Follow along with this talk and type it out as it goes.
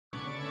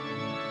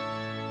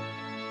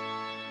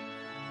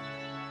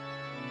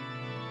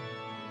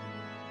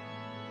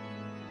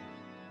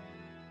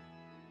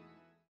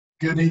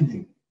Good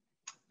evening,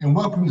 and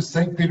welcome to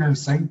St. Peter and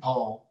St.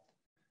 Paul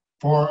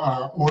for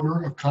our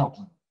Order of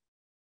Compline.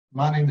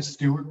 My name is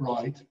Stuart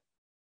Wright.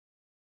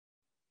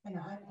 And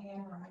I'm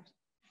Ann Wright.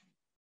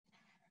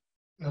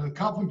 The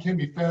Compline can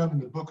be found in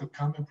the Book of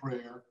Common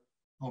Prayer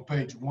on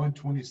page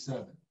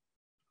 127,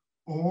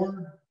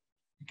 or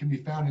it can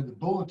be found in the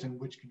bulletin,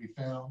 which can be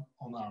found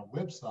on our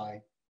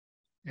website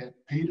at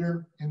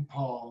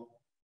peterandpaul.org.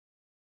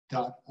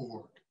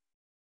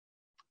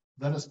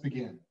 Let us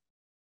begin.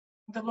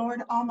 The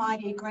Lord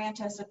Almighty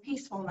grant us a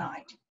peaceful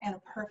night and a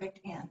perfect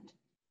end.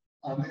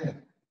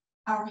 Amen.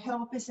 Our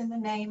help is in the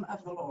name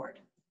of the Lord,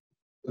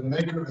 The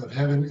maker of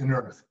heaven and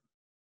earth.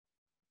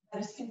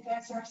 Let us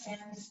confess our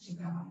sins to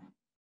God.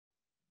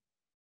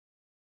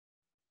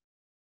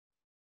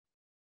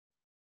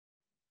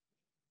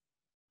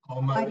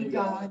 Almighty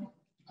God,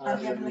 our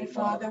Heavenly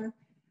Father,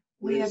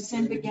 we have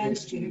sinned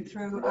against you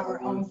through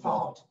our own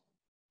fault,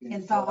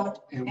 in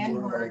thought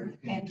and word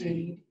and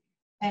deed,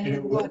 and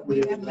in what we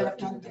have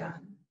left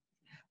undone.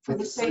 For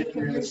the sake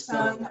of your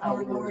Son,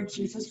 our Lord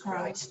Jesus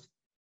Christ,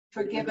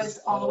 forgive us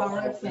all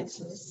our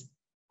offenses,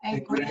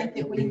 and grant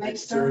that we may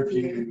serve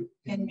you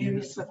in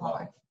newness of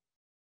life,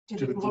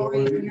 to the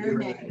glory of your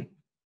name.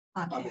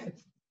 Amen.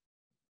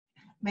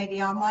 May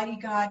the Almighty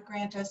God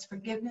grant us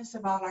forgiveness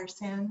of all our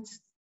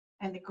sins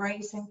and the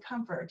grace and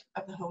comfort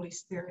of the Holy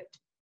Spirit.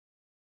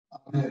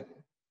 Amen.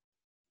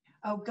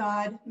 O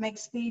God, make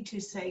speed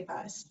to save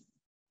us.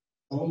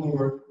 O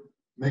Lord,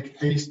 make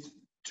haste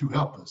to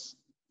help us.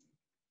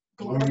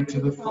 Glory to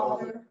the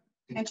Father,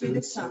 and to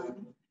the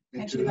Son,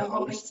 and to the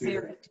Holy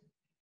Spirit,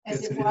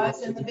 as it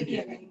was in the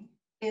beginning,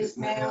 is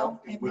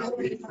now, and will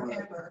be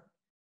forever.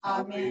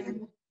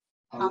 Amen.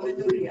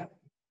 Hallelujah.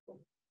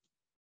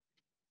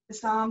 The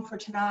psalm for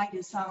tonight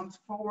is Psalms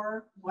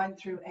 4, 1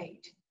 through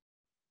 8.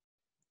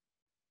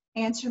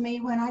 Answer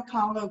me when I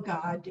call, O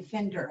God,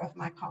 defender of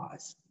my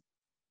cause.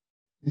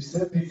 You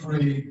set me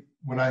free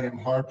when I am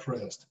hard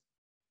pressed.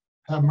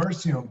 Have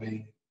mercy on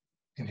me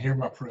and hear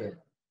my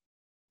prayer.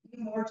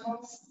 You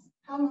mortals,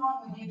 how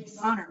long will you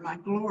dishonor my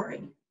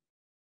glory?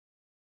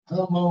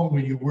 How long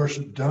will you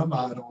worship dumb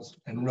idols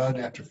and run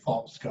after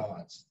false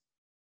gods?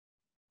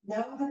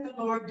 Know that the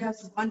Lord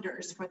does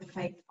wonders for the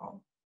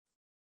faithful.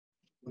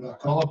 When I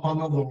call upon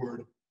the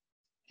Lord,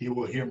 he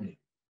will hear me.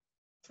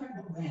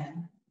 Tremble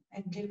then,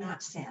 and do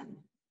not sin.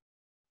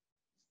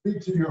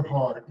 Speak to your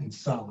heart in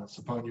silence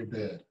upon your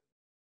bed.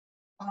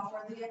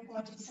 Offer the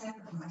appointed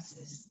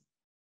sacrifices.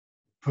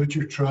 Put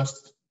your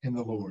trust in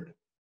the Lord.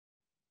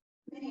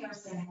 Many are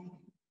saying,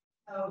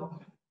 oh,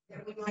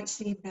 that we might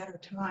see better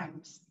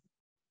times.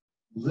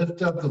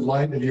 Lift up the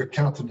light of your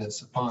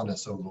countenance upon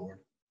us, O Lord.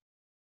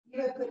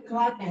 You have put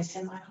gladness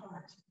in my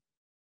heart,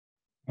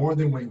 more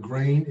than when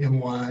grain and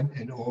wine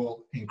and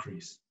oil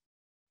increase.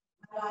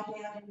 I lie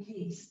down in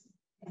peace.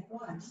 At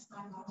once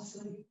I fall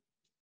asleep.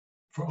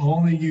 For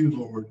only you,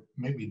 Lord,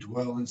 make me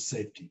dwell in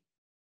safety.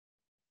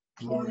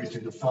 Glory to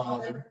the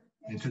Father,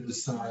 and to the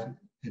Son,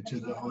 and to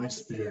the Holy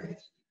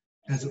Spirit,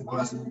 as it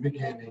was in the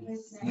beginning,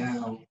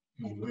 now,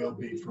 and will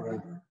be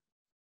forever.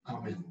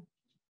 Amen.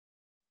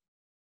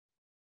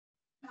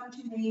 Come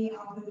to me,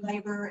 all who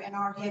labor and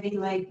are heavy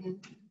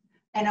laden,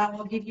 and I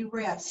will give you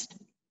rest.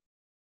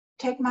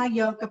 Take my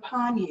yoke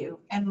upon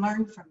you and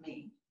learn from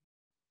me,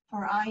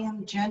 for I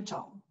am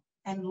gentle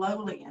and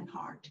lowly in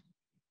heart,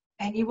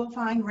 and you will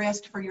find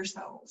rest for your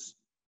souls.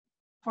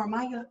 For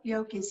my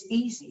yoke is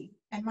easy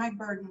and my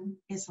burden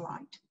is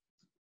light.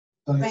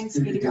 Thanks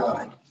be to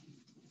God.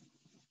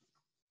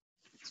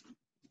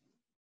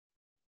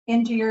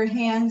 Into your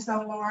hands,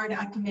 O Lord,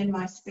 I commend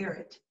my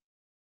spirit.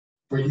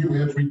 For you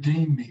have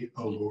redeemed me,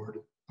 O Lord,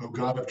 O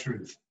God of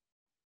truth.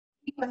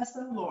 Keep us,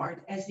 O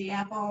Lord, as the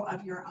apple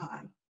of your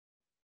eye.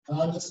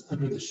 Hide us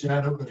under the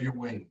shadow of your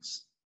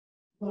wings.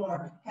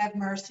 Lord, have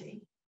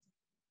mercy.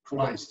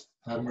 Christ,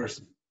 have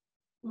mercy.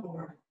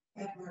 Lord,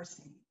 have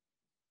mercy.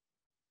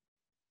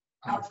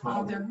 Our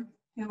Father,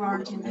 who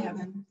art in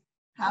heaven,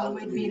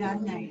 hallowed be thy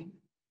name.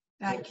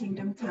 Thy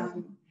kingdom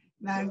come,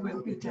 thy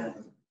will be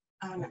done,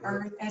 on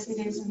earth as it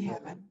is in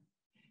heaven.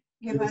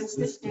 Give us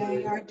this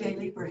day our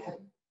daily bread,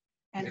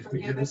 and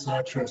forgive us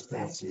our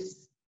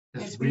trespasses,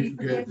 as we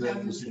forgive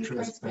those who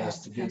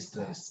trespass against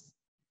us.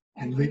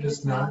 And lead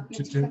us not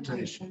into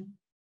temptation,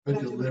 but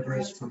deliver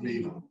us from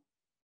evil.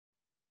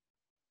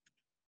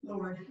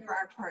 Lord, hear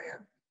our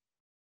prayer.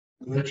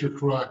 And let your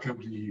cry come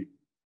to you.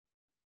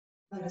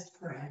 Let us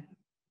pray.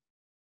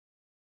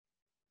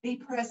 Be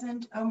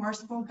present, O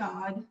merciful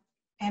God,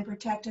 and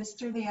protect us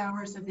through the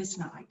hours of this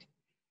night,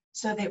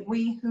 so that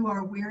we who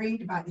are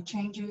wearied by the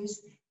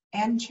changes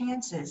and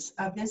chances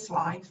of this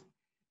life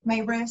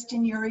may rest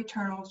in your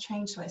eternal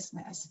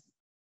changelessness.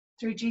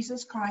 Through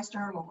Jesus Christ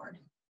our Lord.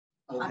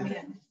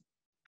 Amen.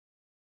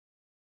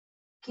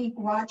 Keep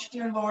watch,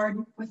 dear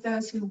Lord, with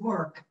those who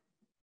work,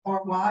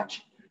 or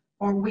watch,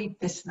 or weep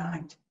this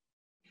night,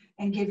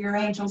 and give your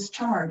angels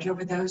charge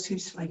over those who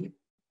sleep.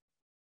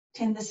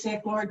 Tend the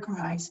sick, Lord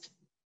Christ.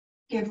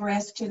 Give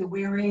rest to the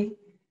weary.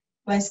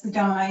 Bless the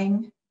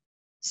dying.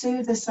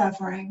 Soothe the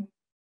suffering.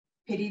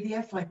 Pity the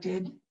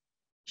afflicted.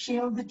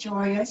 shield the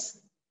joyous,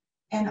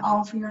 and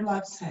all for your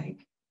love's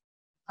sake.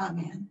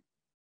 Amen.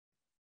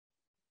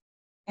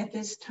 At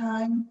this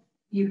time,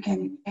 you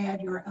can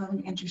add your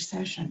own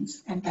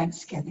intercessions and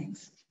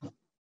thanksgivings.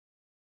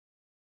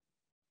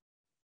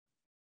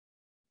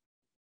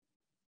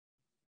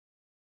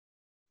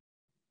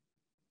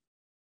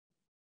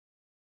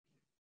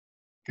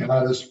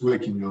 Guide us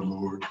waking, O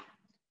Lord,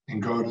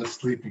 and guard us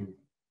sleeping,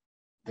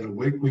 that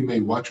awake we may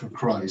watch with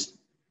Christ,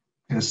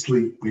 and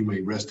asleep we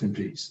may rest in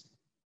peace.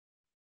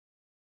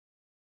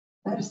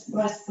 Let us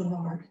bless the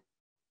Lord.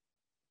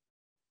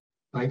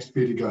 Thanks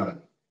be to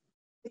God.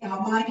 The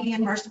Almighty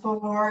and merciful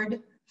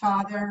Lord,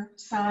 Father,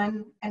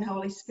 Son, and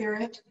Holy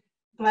Spirit,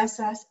 bless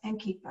us and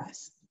keep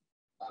us.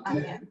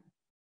 Amen.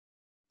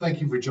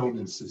 Thank you for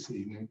joining us this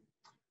evening.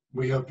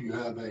 We hope you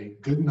have a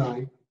good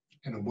night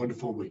and a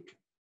wonderful week.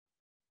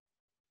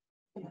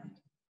 Amen.